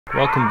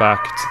Welcome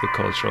back to the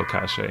Cultural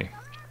Cache.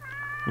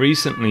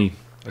 Recently,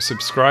 a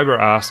subscriber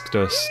asked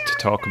us to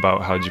talk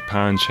about how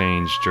Japan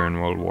changed during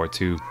World War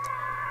II,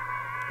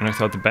 and I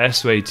thought the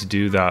best way to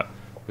do that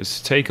was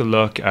to take a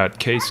look at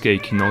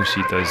Keisuke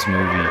Kinoshita's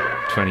movie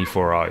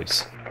 24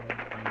 Eyes.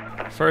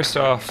 First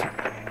off,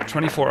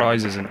 24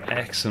 Eyes is an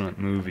excellent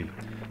movie.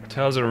 It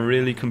tells a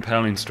really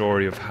compelling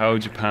story of how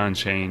Japan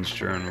changed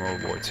during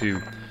World War II.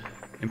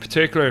 In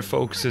particular, it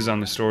focuses on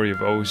the story of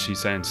Oshi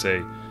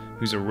Sensei,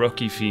 who's a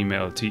rookie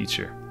female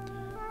teacher.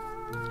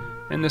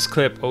 In this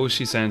clip,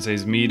 Oshi Sensei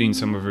is meeting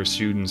some of her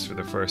students for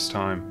the first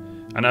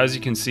time, and as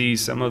you can see,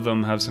 some of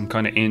them have some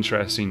kind of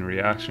interesting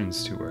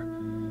reactions to her.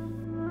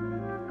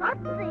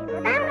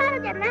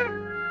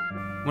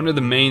 One of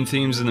the main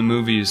themes in the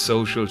movie is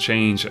social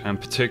change,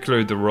 and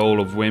particularly the role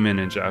of women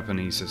in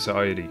Japanese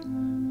society.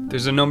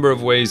 There's a number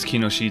of ways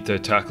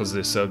Kinoshita tackles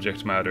this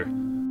subject matter.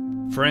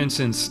 For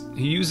instance,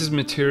 he uses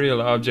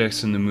material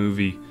objects in the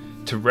movie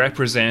to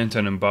represent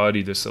and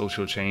embody the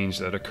social change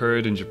that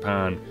occurred in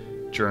Japan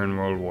during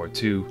World War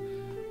II.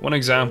 One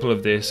example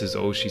of this is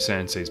Oshi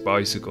Sensei's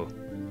bicycle.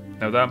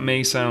 Now that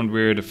may sound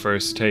weird at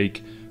first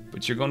take,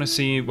 but you're going to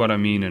see what I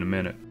mean in a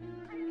minute.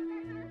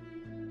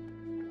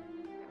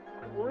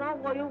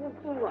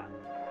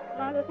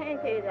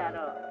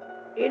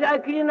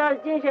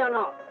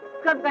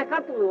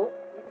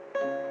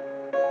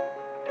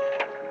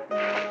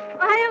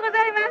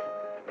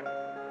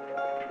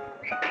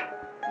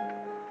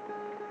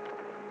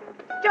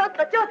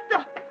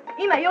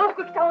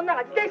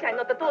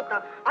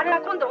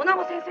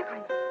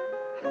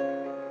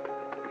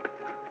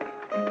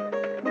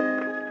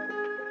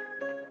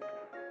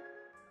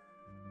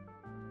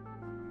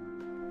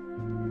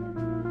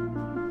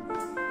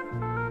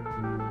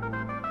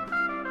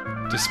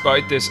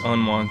 Despite this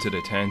unwanted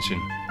attention,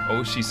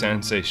 Oshi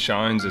Sensei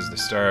shines as the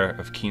star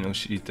of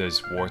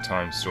Kinoshita's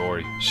wartime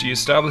story. She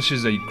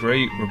establishes a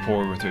great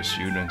rapport with her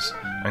students,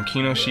 and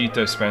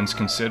Kinoshita spends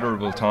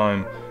considerable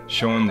time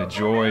showing the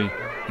joy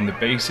in the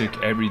basic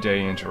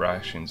everyday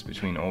interactions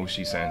between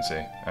Oshi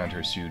Sensei and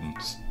her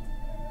students.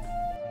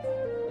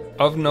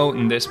 Of note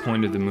in this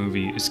point of the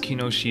movie is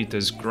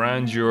Kinoshita's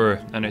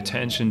grandeur and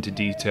attention to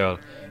detail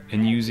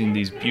in using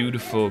these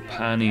beautiful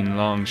panning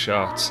long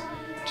shots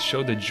to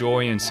show the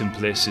joy and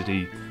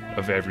simplicity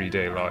of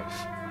everyday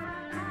life.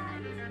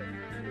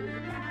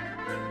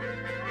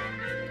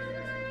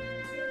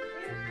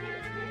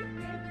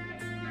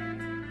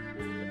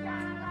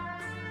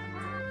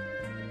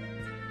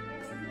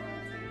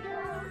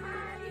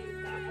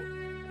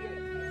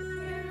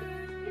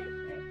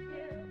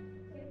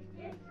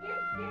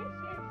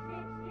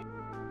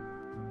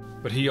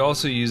 But he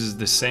also uses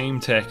the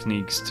same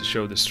techniques to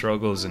show the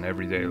struggles in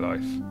everyday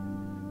life.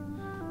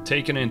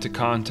 Taken into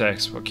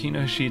context, what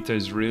Kinoshita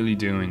is really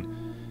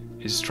doing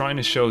is trying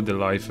to show the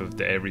life of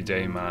the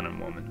everyday man and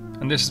woman.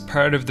 And this is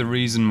part of the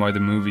reason why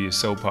the movie is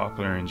so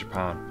popular in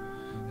Japan.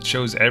 It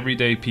shows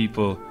everyday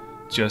people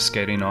just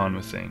getting on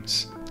with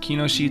things.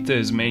 Kinoshita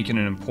is making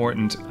an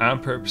important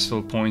and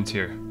purposeful point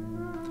here.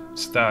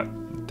 It's that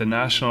the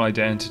national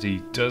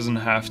identity doesn't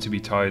have to be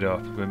tied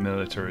up with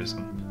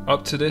militarism.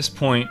 Up to this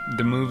point,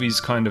 the movie's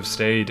kind of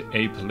stayed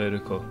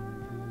apolitical,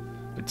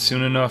 but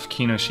soon enough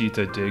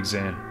Kinoshita digs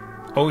in.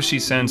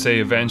 Oshi Sensei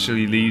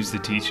eventually leaves the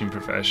teaching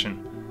profession,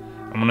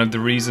 and one of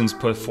the reasons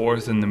put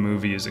forth in the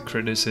movie is a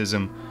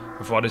criticism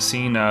of what is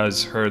seen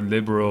as her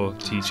liberal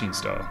teaching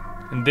style.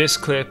 In this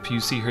clip, you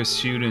see her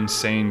students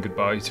saying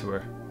goodbye to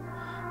her,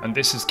 and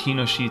this is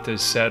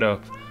Kinoshita's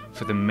setup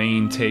for the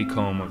main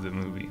take-home of the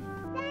movie.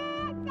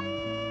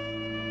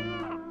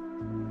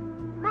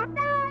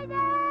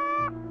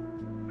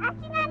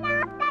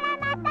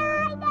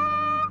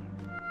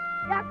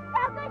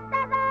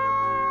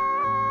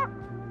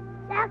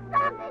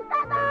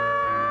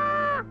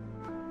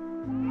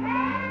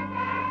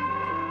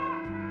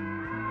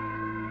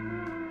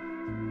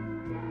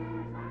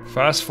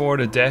 Fast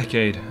forward a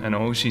decade, and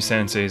Oshi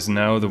Sensei is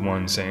now the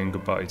one saying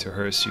goodbye to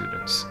her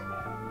students.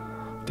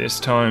 This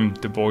time,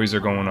 the boys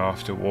are going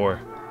off to war.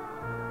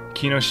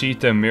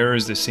 Kinoshita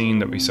mirrors the scene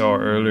that we saw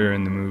earlier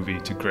in the movie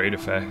to great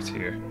effect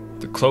here.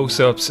 The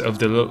close-ups of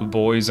the little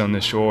boys on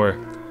the shore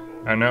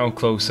are now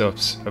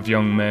close-ups of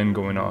young men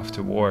going off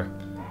to war,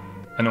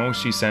 and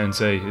Oshi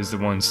Sensei is the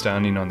one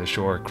standing on the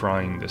shore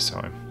crying this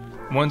time.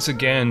 Once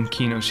again,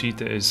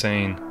 Kinoshita is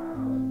saying,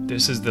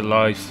 this is the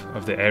life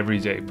of the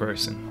everyday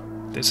person.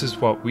 This is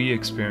what we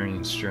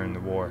experienced during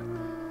the war.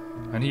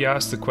 And he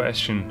asked the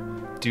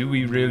question, do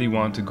we really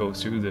want to go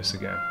through this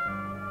again?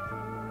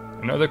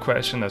 Another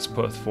question that's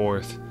put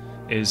forth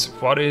is,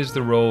 what is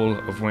the role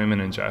of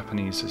women in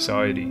Japanese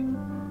society?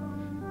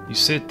 You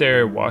sit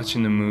there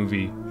watching the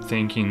movie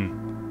thinking,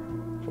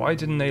 why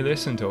didn't they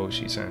listen to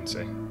Oshi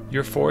Sensei?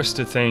 You're forced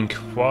to think,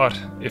 what,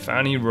 if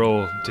any,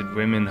 role did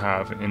women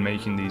have in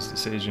making these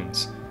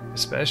decisions,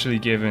 especially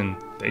given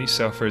they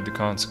suffered the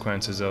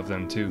consequences of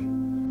them too.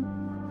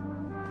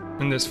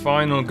 In this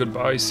final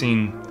goodbye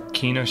scene,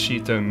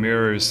 Kinoshita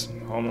mirrors,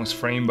 almost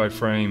frame by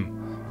frame,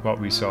 what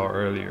we saw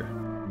earlier.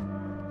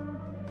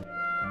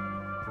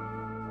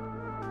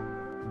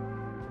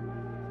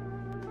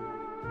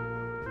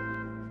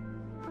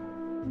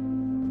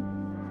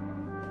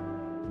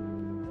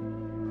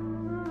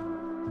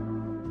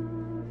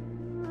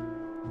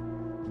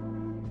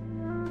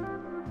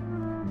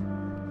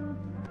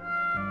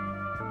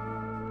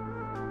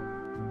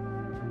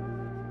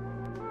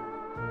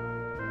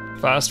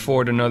 Fast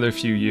forward another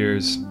few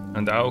years,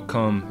 and the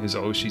outcome is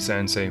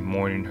Oshi-sensei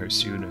mourning her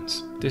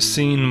students. This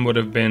scene would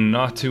have been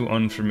not too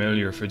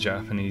unfamiliar for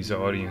Japanese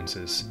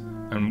audiences,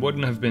 and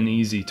wouldn't have been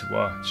easy to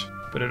watch,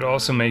 but it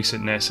also makes it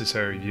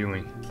necessary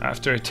viewing.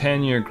 After a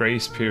 10-year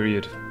grace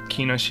period,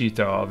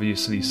 Kinoshita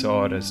obviously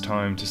saw it as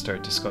time to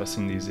start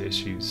discussing these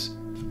issues,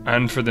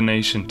 and for the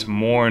nation to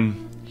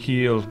mourn,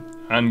 heal,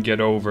 and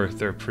get over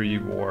their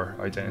pre-war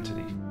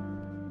identity.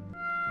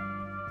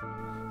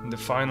 In the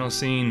final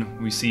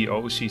scene, we see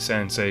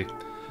Oshi-sensei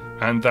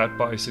and that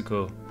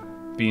bicycle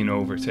being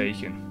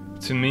overtaken.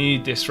 To me,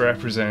 this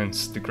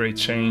represents the great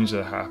change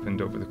that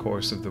happened over the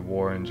course of the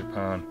war in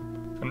Japan,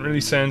 and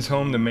really sends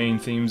home the main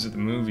themes of the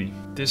movie.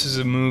 This is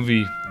a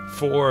movie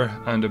for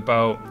and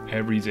about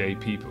everyday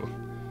people,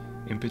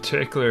 in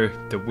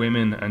particular the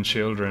women and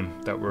children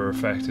that were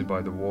affected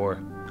by the war,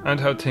 and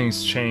how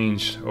things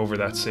changed over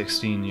that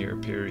 16-year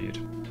period.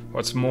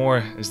 What's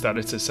more is that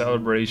it's a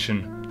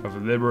celebration of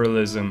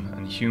liberalism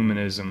and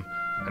humanism,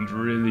 and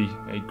really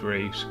a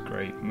great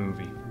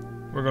movie.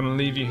 We're going to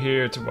leave you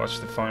here to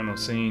watch the final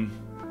scene.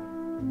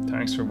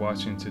 Thanks for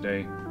watching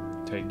today.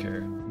 Take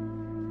care.